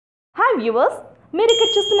Hi viewers, మీరు ఇక్కడ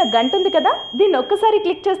చూస్తున్న గంట ఉంది కదా, దీన్ని ఒక్కసారి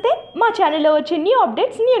క్లిక్ చేస్తే మా ఛానల్లో వచ్చే న్యూ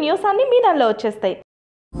అప్డేట్స్, న్యూస్ అన్ని మీ దానిలో వచ్చేస్తాయి.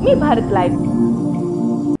 మీ భారత్ లైవ్.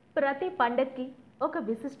 ప్రతి పండక్కి ఒక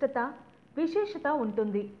విశేషత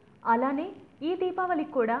ఉంటుంది. అలానే ఈ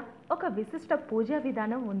దీపావళికి కూడా ఒక విశిష్ట పూజా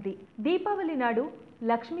విధానం ఉంది. దీపావళి నాడు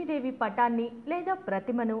లక్ష్మీదేవి పటాన్ని లేదా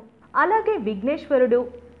ప్రతిమను, అలాగే విఘ్నేశ్వరుడు,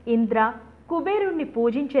 ఇంద్ర, కుబేరుణ్ణి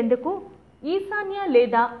పూజించేందుకు ఈశాన్య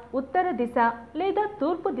లేదా ఉత్తర దిశ లేదా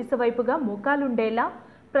తూర్పు దిశ వైపుగా ముఖాలుండేలా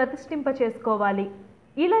ప్రతిష్ఠింప చేసుకోవాలి.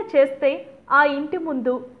 ఇలా చేస్తే ఆ ఇంటి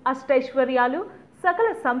ముందు అష్టైశ్వర్యాలు, సకల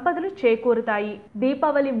సంపదలు చేకూరుతాయి.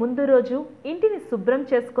 దీపావళి ముందు రోజు ఇంటిని శుభ్రం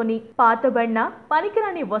చేసుకొని పాతబడిన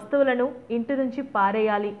పనికిరాని వస్తువులను ఇంటి నుంచి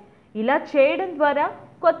పారేయాలి. ఇలా చేయడం ద్వారా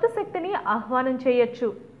కొత్త శక్తిని ఆహ్వానం చేయొచ్చు.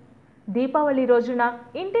 దీపావళి రోజున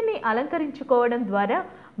ఇంటిని అలంకరించుకోవడం ద్వారా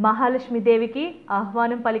మహాలక్ష్మీదేవికి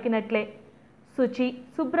ఆహ్వానం పలికినట్లే.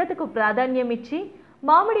 శుభ్రతకు ప్రాధాన్యం ఇచ్చి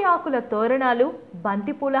మామిడి ఆకుల తోరణాలు,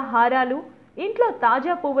 బంతిపూల హారాలు, ఇంట్లో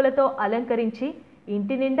తాజా పువ్వులతో అలంకరించి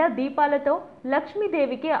ఇంటి నిండా దీపాలతో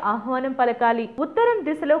లక్ష్మీదేవికి ఆహ్వానం పలకాలి. ఉత్తరం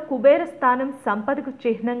దిశలో కుబేర స్థానం సంపదకు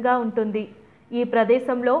చిహ్నంగా ఉంటుంది. ఈ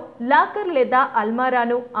ప్రదేశంలో లాకర్ లేదా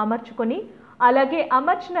అల్మారాను అమర్చుకొని, అలాగే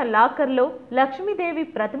అమర్చిన లాకర్లో లక్ష్మీదేవి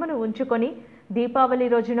ప్రతిమను ఉంచుకొని దీపావళి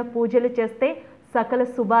రోజున పూజలు చేస్తే సకల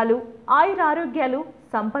శుభాలు, ఆయురారోగ్యాలు,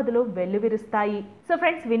 సంపదలు వెల్లువిరుస్తాయి. సో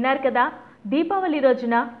ఫ్రెండ్స్, విన్నారు కదా, దీపావళి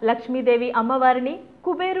రోజున లక్ష్మీదేవి అమ్మవారిని,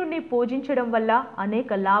 కుబేరుణ్ణి పూజించడం వల్ల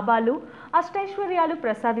అనేక లాభాలు, అష్టైశ్వర్యాలు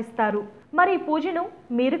ప్రసాదిస్తారు. మరి ఈ పూజను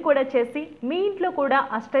మీరు కూడా చేసి మీ ఇంట్లో కూడా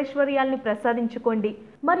అష్టైశ్వర్యాలను ప్రసాదించుకోండి.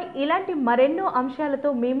 మరి ఇలాంటి మరెన్నో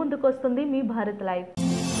అంశాలతో మీ ముందుకు వస్తుంది మీ భారత్ లైవ్.